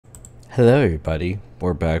Hello everybody,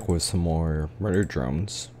 we're back with some more murder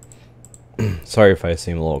drones. Sorry if I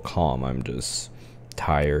seem a little calm, I'm just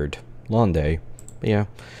tired. Long day. But yeah,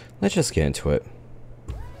 let's just get into it.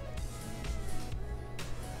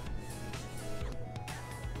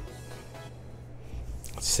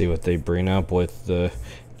 Let's see what they bring up with the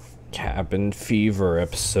Cabin Fever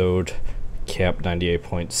episode. Cap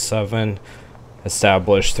 98.7.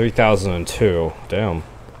 Established 3002. Damn.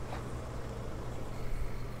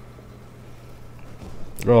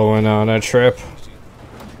 Going on a trip.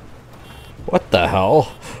 What the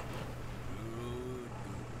hell?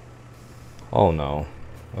 Oh no.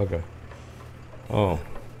 Okay. Oh.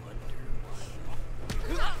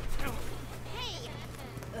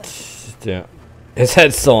 Damn. His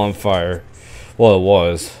head's still on fire. Well, it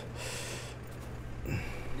was.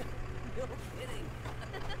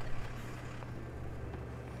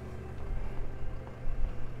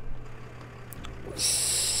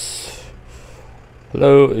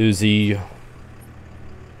 Hello, UZI.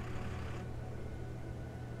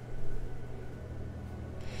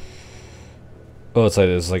 Oh, it's like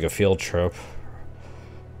this, like a field trip.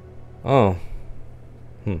 Oh.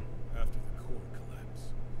 After the core collapse,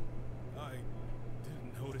 I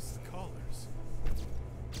didn't notice the collars.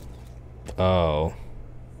 Oh.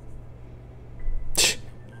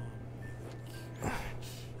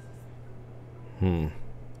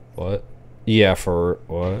 What? Yeah, for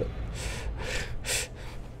what?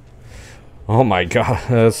 Oh my god,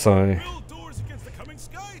 that's funny.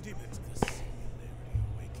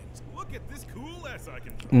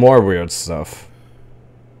 More weird stuff.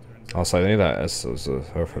 Also, I think that S is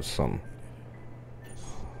for some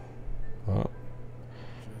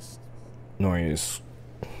noise.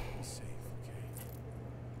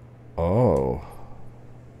 Oh.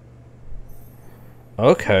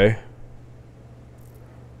 Okay.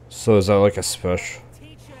 So is that like a special?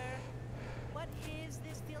 What is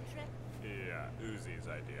this field trip? Yeah, Uzi's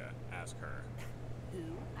idea. Ask her. Who?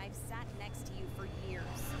 I've sat next to you for years.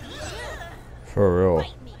 For real.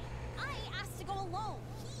 Fight me. I asked to go alone.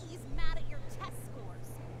 He's mad at your test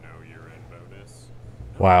scores. No urine bonus.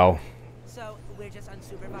 Wow. So we're just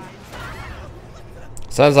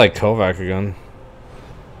unsupervised. Sounds like Kovac again.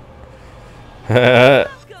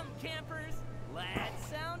 Welcome, campers. Let's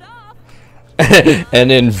sound off. And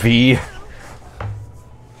then V.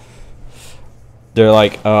 They're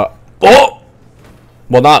like, oh! Well,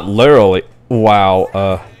 not literally. Wow,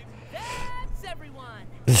 That's everyone.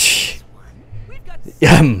 We've got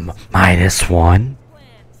 -1. plans,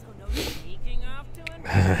 so no sneaking off to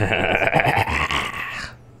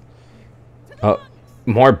Oh,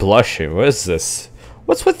 more blushing. What is this?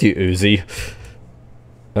 What's with you, Uzi?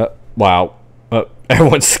 Wow.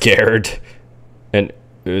 Everyone's scared. And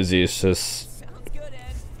Uzi is just... Sounds good,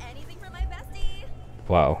 Ed. Anything for my bestie?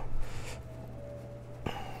 Wow.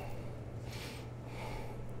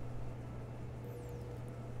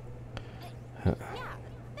 Yeah,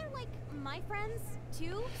 they're like my friends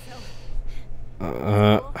too. So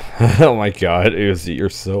Oh my god, Uzi, you're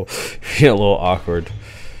so... You're a little awkward.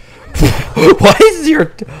 Why is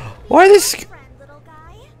your... Why this... friend, little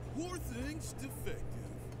guy. Poor thing's defective.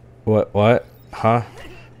 What? Huh?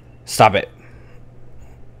 Stop it.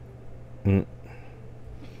 Nah,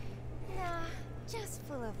 just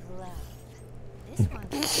full of love. This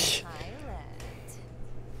one's a pilot.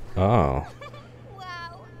 Oh.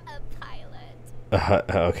 Wow, a pilot.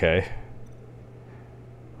 Okay.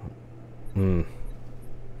 A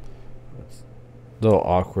little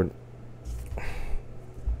awkward.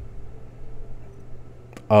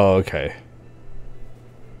 Oh, okay.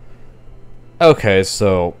 Okay,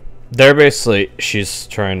 so they're basically, she's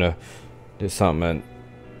trying to do something and...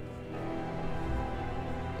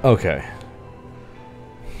 Okay.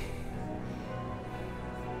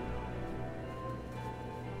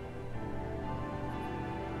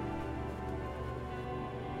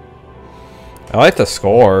 I like the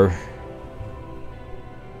score.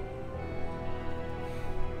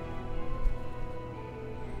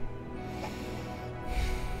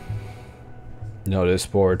 Notice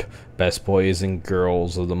board. Best boys and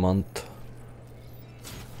girls of the month.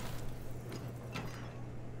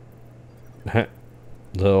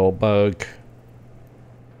 Little bug.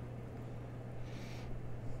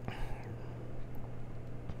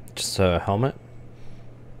 Just a helmet.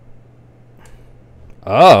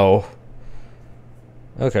 Oh.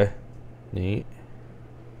 Okay. Neat.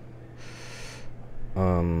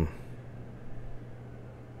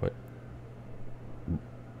 What?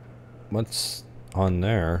 What's on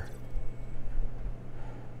there?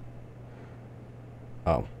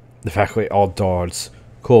 Oh, the faculty all dogs.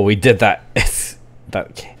 Cool, we did that. It's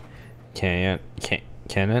that canon.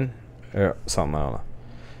 something, I don't know.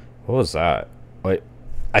 What was that? Wait,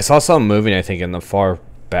 I saw something moving, I think, in the far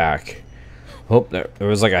back. Oh, there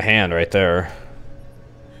was like a hand right there.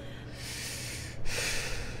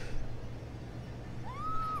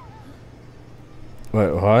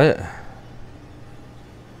 Wait, what?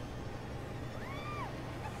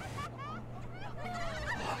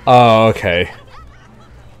 Oh, okay.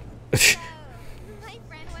 My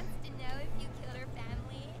friend wants to know if you killed her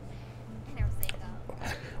family. No, Sego.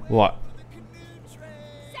 What?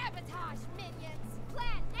 Sabotage minions.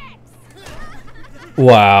 Plan X.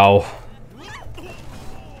 Wow.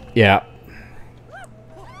 Yeah. Oh,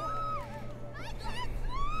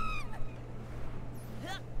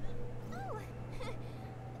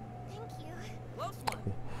 thank you.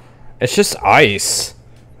 It's just ice.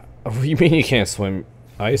 What do you mean you can't swim?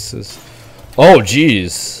 Ice is... Oh,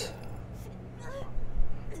 jeez.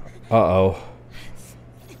 Uh-oh.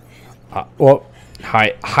 Well,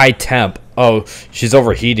 high temp. Oh, she's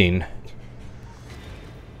overheating.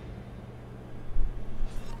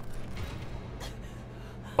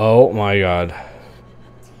 Oh my god.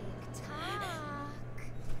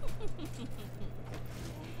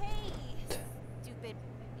 Hey, stupid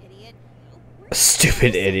idiot.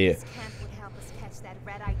 Stupid idiot. This camp would help us catch that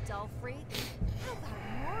red-eyed doll freak. How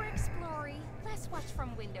about more exploring, less watch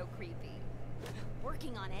from window creepy?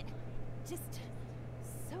 Working on it. Just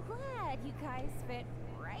so glad you guys fit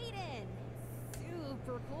right in.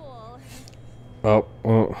 Super cool. Oh,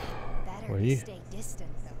 well, Better what are to you? stay distant,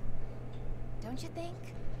 though. Don't you think?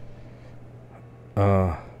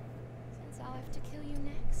 Since I'll have to kill you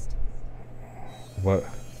next. What?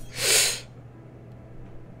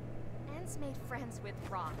 Anne's made friends with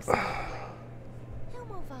rocks anyway. He'll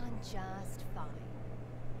move on just fine.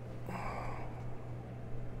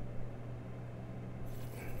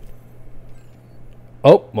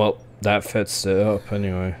 Oh, well, that fits it up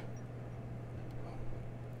anyway.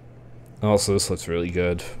 Also, this looks really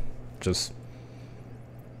good. Just...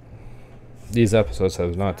 These episodes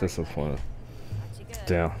have not disappointed.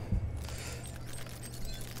 Damn.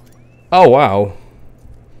 Oh, wow.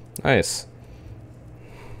 Nice.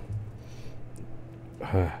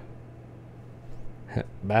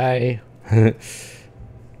 Bye.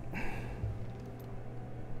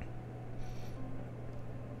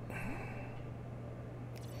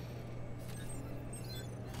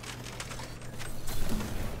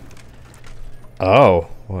 Oh,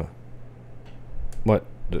 what? What?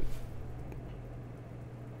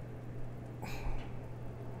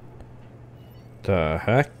 The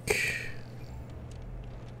heck?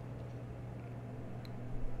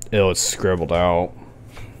 Ew, it's scribbled out.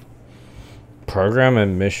 Program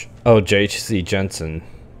and mission. Oh, JC Jensen.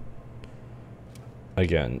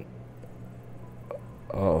 Again.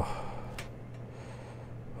 Oh.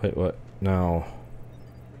 Wait, what? No.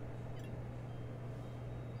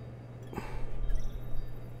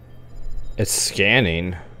 It's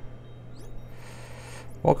scanning.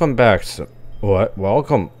 Welcome back to... What?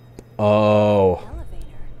 Welcome... Oh. Elevator.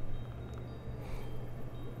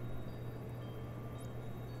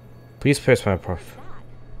 Please place my prof...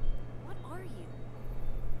 What are you?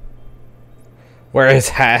 Where is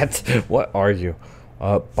hat? What are you?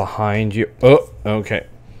 Behind you. Oh, okay.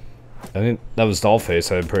 I think that was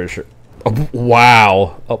Dollface, I'm pretty sure. Oh,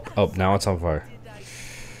 wow. Oh, now it's on fire.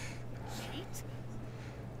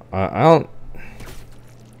 I don't...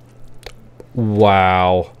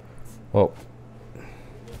 Wow. Well... You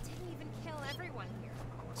didn't even kill everyone here.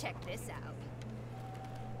 Check this out.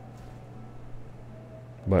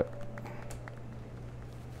 But...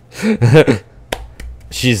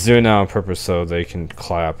 She's doing that on purpose so they can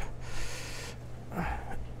clap.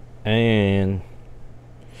 And...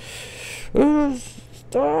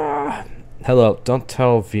 Hello, don't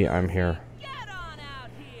tell V I'm here. Get on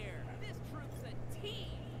out here! This troop's a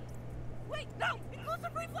team! Wait, no!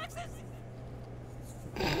 Inclusive reflexes!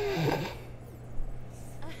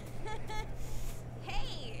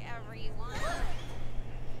 Hey, everyone.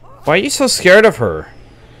 Why are you so scared of her?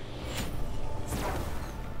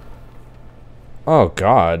 Oh,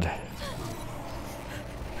 God.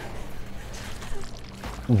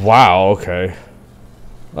 Wow, okay.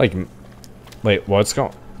 Like, wait, what's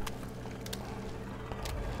going...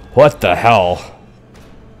 What the hell?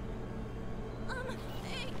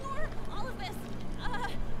 Ignore all of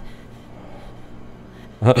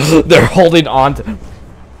this. They're holding on to...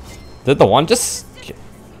 Did the one just...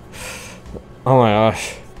 Oh my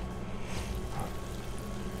gosh.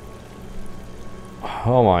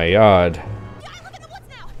 Oh my god. Yeah, I live in the woods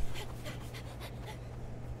now.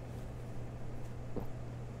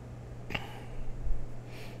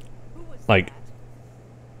 Who was Like...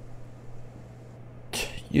 that?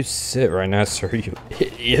 You sit right next to her, you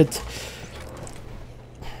idiot.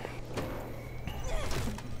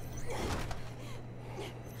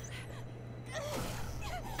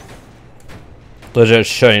 Legit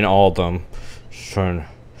shutting all of them. Shutting.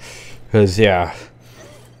 Because, yeah.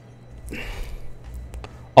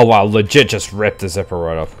 Oh, wow. Legit just ripped the zipper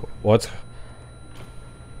right up. What?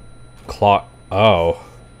 Clock. Oh.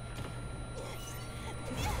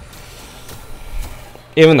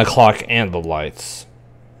 Even the clock and the lights.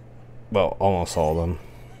 Well, almost all of them.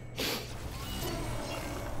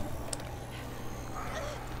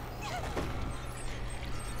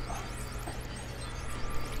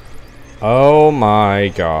 Oh my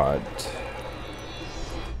god.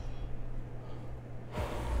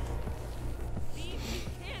 We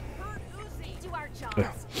can't hurt Uzi. Do our jobs. Yeah.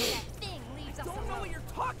 That thing leaves us Don't know alone. what you're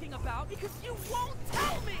talking about because you won't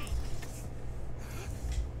tell me.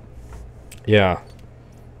 Yeah.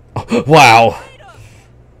 Wow. Wait up.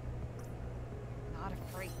 Not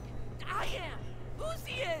afraid. I am.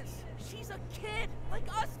 Uzi is. She's a kid like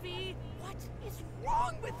us, V. What is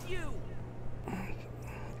wrong with you?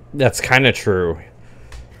 That's kind of true. Look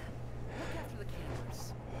after the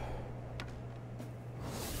cameras.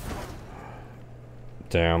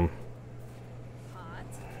 Damn. Hot.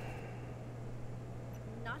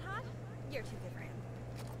 Not hot? You're too good for him.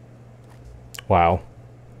 Wow.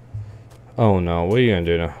 Oh no, what are you gonna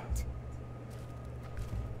do now?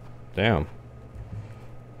 Damn.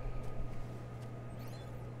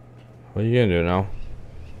 What are you gonna do now?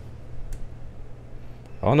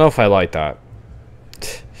 I don't know if I like that.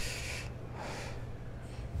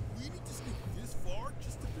 We need to sneak this far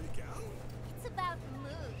just to make out? It's about the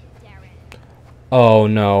mood, Darren. Oh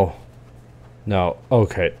no. No.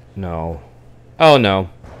 Okay. No. Oh no.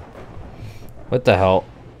 What the hell?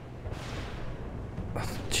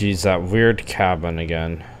 Jeez, that weird cabin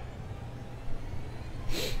again.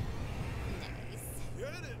 Get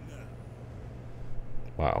it now.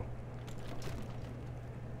 Wow.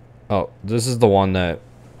 Oh, this is the one that...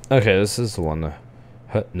 Okay, this is the one that...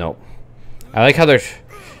 Nope. I like how they're...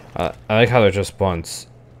 I like how they're just bunts.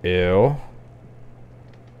 Ew.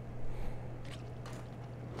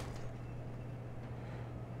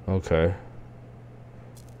 Okay.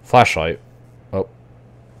 Flashlight. Oh.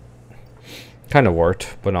 Kind of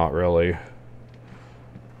worked, but not really.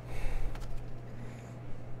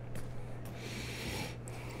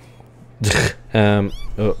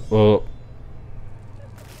 Oh.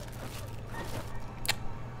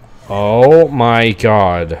 Oh my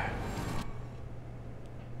god.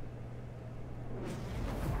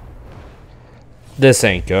 This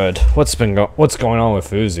ain't good. What's going on with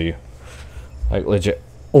Uzi? Like legit.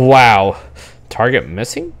 Wow. Target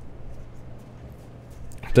missing?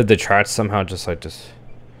 Did the trash somehow just like Is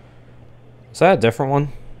that a different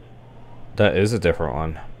one? That is a different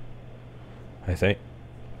one. I think.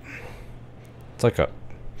 It's like a...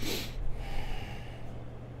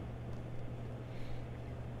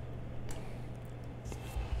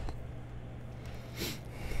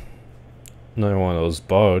 Another one of those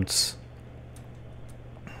bugs.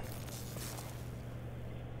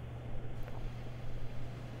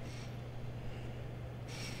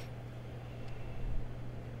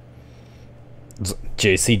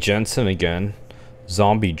 JC Jensen again.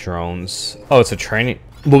 Zombie drones. Oh, it's a training.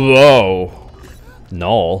 Whoa.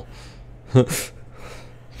 Null.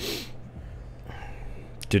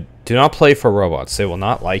 Do not play for robots. They will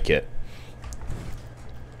not like it.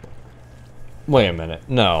 Wait a minute.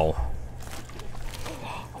 No.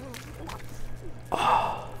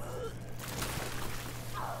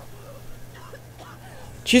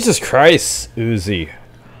 Jesus Christ, Uzi.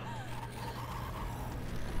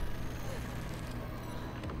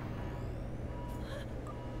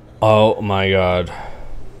 Oh my god. But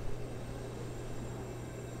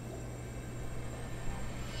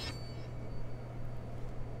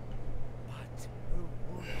her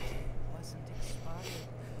wound wasn't expired.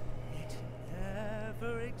 It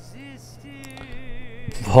never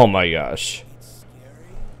existed. Oh my gosh. It's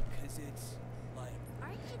scary because it's like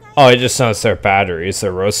Aren't you guys? Oh, I just noticed their batteries.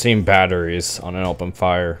 They're roasting batteries on an open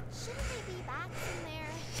fire. Shouldn't they be back from their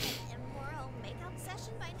immoral makeup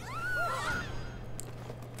session by now?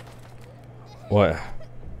 What?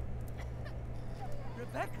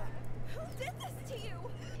 Rebecca. Who did this to you?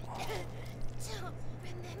 Don't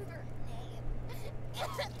remember name.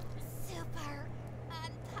 Super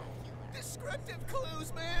unpopular. Descriptive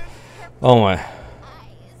clues, man. Oh my. Eyes.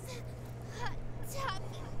 Hot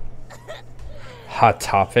topic. Hot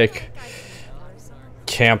topic.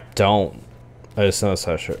 Camp don't. I just noticed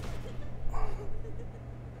that shit.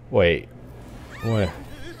 Wait. What?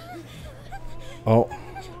 Oh.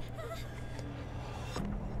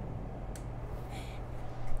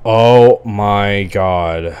 Oh my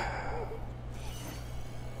god.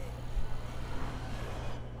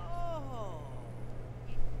 Oh.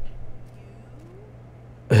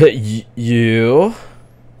 You?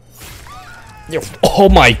 Oh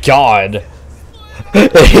my god.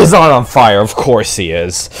 He's not on fire. Of course he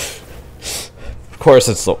is. Of course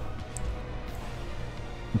it's the...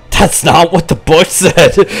 That's not what the book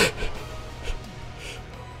said.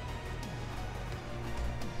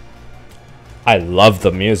 I love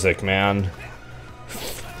the music, man.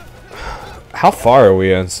 How far are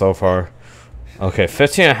we in so far? Okay,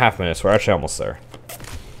 15 and a half minutes. We're actually almost there.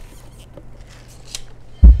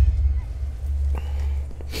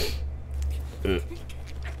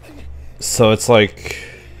 So it's like...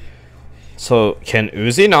 So can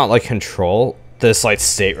Uzi not like control this like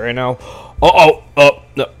state right now? Oh,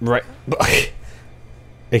 no, right.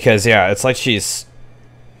 Because yeah, it's like she's...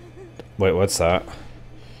 Wait, what's that?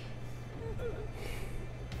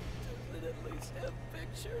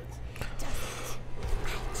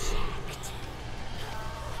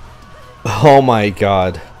 Oh my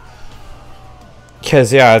god.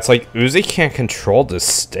 Because yeah, it's like Uzi can't control the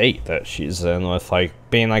state that she's in with like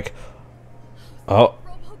being like... Oh.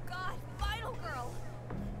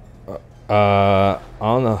 I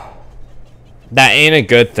don't know. That ain't a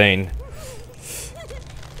good thing.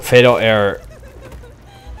 Fatal error.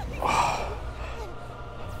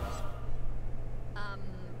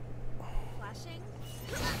 Flashing?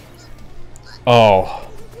 Oh.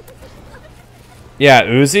 Yeah,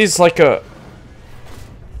 Uzi's like a...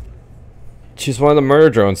 She's one of the murder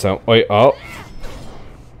drones now. Wait, oh.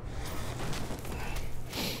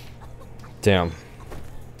 Damn.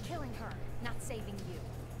 Killing her, not saving you.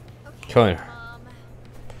 Okay, Killing her.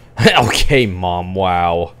 Mom. Okay, Mom,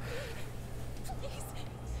 wow.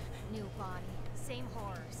 New body, same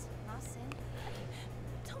horrors. Huh, Sin?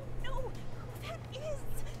 I don't know who that is.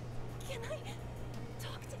 Can I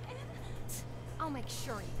talk to Ed? I'll make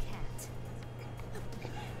sure you can't.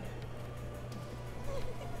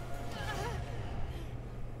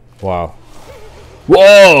 Wow.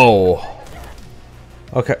 Whoa!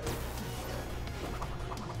 Okay.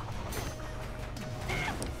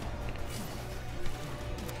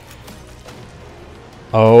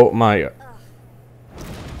 Oh my...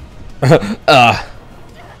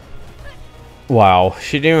 Wow,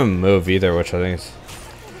 she didn't even move either, which I think is...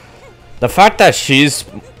 The fact that she's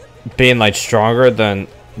being like stronger than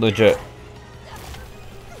legit...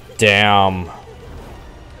 Damn.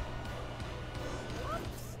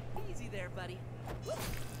 Easy there, buddy.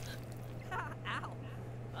 Ow.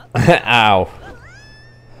 Ow.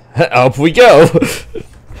 Up we go!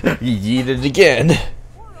 You yeeted again. We're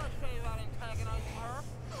okay about antagonizing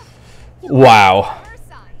her. Wow. Her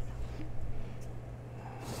side.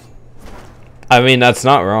 I mean, that's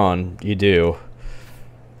not wrong. You do.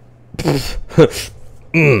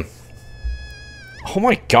 Mm. Oh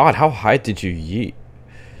my god, how high did you yeet?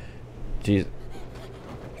 Jeez.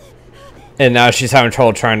 And now she's having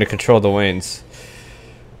trouble trying to control the wings.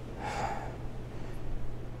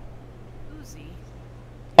 Uzi,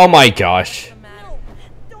 Oh my gosh. what's the matter? No,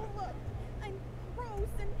 don't look. I'm gross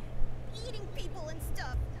and eating people and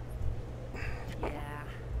stuff. Yeah,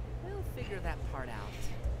 we'll figure that part out.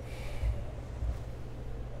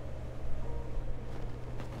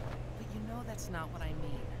 But you know that's not what I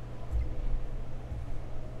mean.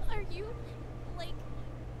 Are you, like,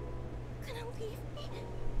 gonna leave me?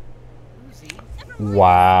 Uzi,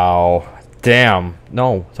 Wow. Damn.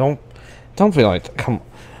 No, don't be like that. Come on.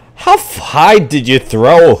 How high did you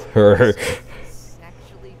throw her? it's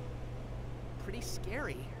actually pretty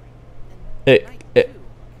scary. It- And it- too,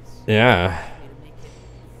 'cause Yeah. way to make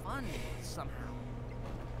it fun somehow.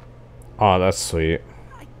 Oh, that's sweet.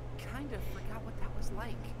 I kind of forgot what that was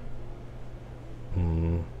like.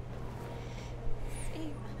 Hmm.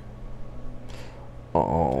 Same.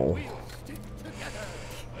 Oh.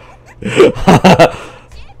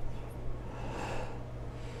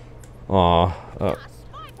 Aw.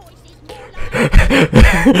 My voice is more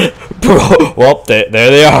like Bro, well, there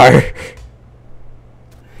they are. that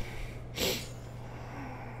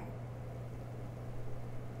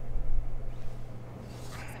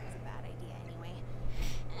was a bad idea anyway.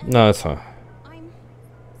 No, it's fine. I'm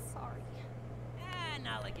sorry.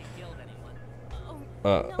 Not like it killed anyone. Oh,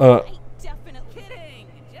 Uh, no, uh. I definitely. Kidding.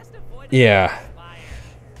 Just avoid Yeah. fire.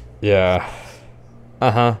 Yeah.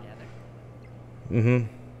 Uh-huh. Together.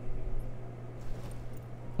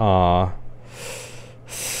 Mm-hmm. Aw.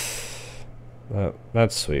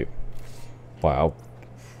 That's sweet. Wow.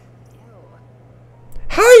 Ew.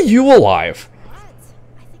 How are you alive? What?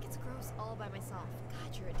 I think it's gross all by myself.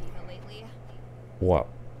 God, you're a diva lately. What?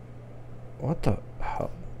 What the hell?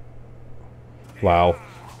 Wow.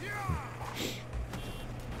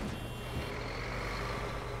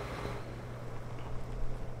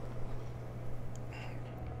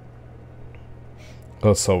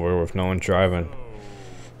 Oh, so we're with no one driving.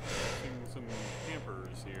 Seeing some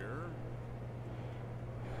campers here.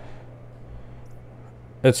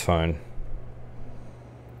 It's fine.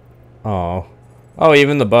 Oh. Oh,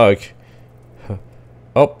 even the bug.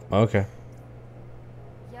 Oh, okay.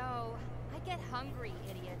 Yo, I get hungry,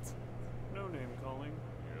 idiot. No name calling,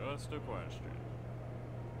 just a question.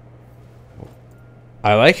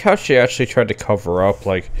 I like how she actually tried to cover up,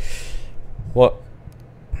 like, what?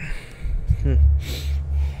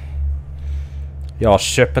 Y'all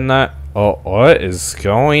shipping that? Oh, what is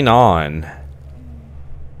going on?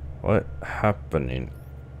 What happening?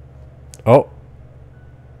 Oh.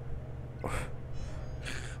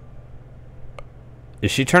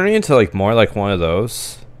 Is she turning into, like, more like one of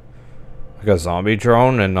those? Like a zombie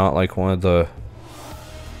drone and not like one of the...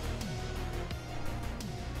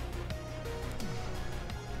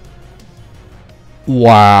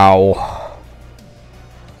 Wow.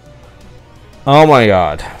 Oh my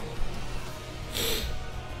god.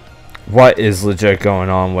 What is legit going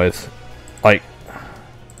on with, like,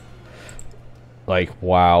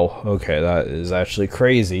 wow, okay, that is actually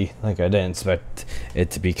crazy. Like, I didn't expect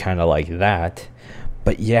it to be kind of like that.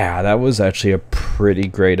 But yeah, that was actually a pretty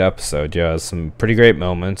great episode. Yeah, some pretty great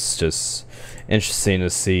moments. Just interesting to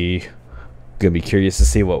see. Gonna be curious to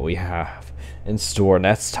see what we have in store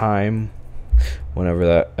next time, whenever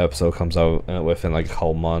that episode comes out within like a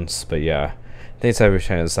couple months. But yeah, thanks for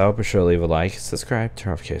checking this out. Be sure to leave a like, subscribe,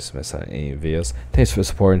 turn off notifications to miss out any videos. Thanks for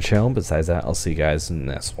supporting the channel. Besides that, I'll see you guys in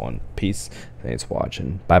the next one. Peace. Thanks for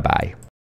watching. Bye bye.